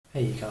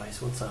Hey you guys,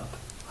 what's up?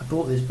 I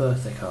bought this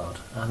birthday card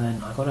and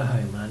then I got it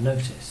home and I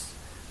noticed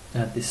it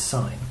had this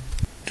sign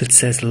that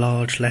says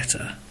large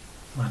letter.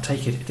 And I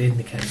take it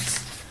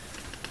indicates.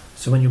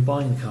 So when you're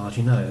buying the card,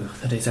 you know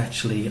that it's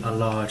actually a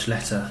large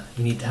letter.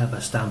 You need to have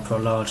a stamp for a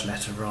large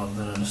letter rather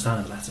than a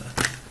standard letter.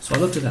 So I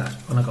looked at that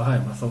when I got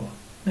home. I thought,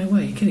 no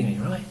way, you're kidding me,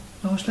 right?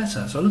 Large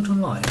letter. So I looked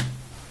online,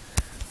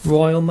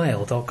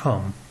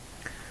 royalmail.com,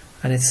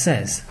 and it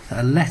says that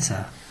a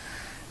letter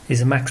is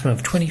a maximum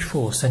of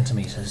 24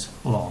 centimetres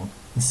long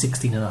and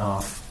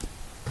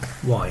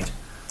 16.5 wide.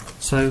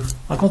 So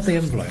I got the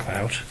envelope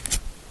out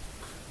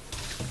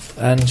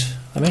and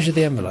I measured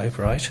the envelope,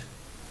 right?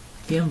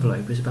 The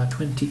envelope is about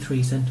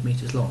 23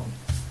 centimetres long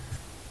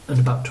and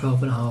about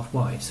 12.5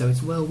 wide, so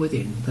it's well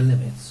within the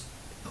limits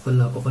of a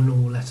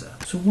normal letter.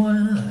 So why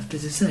on earth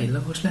does it say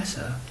large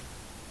letter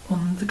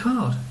on the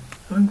card?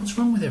 I mean, what's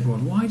wrong with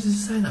everyone? Why does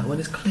it say that when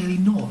it's clearly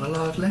not a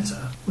large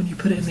letter? When you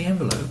put it in the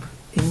envelope,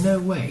 in no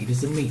way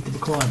does it meet the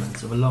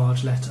requirements of a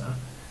large letter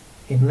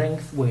in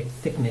length, width,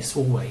 thickness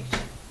or weight.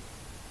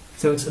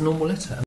 So it's a normal letter.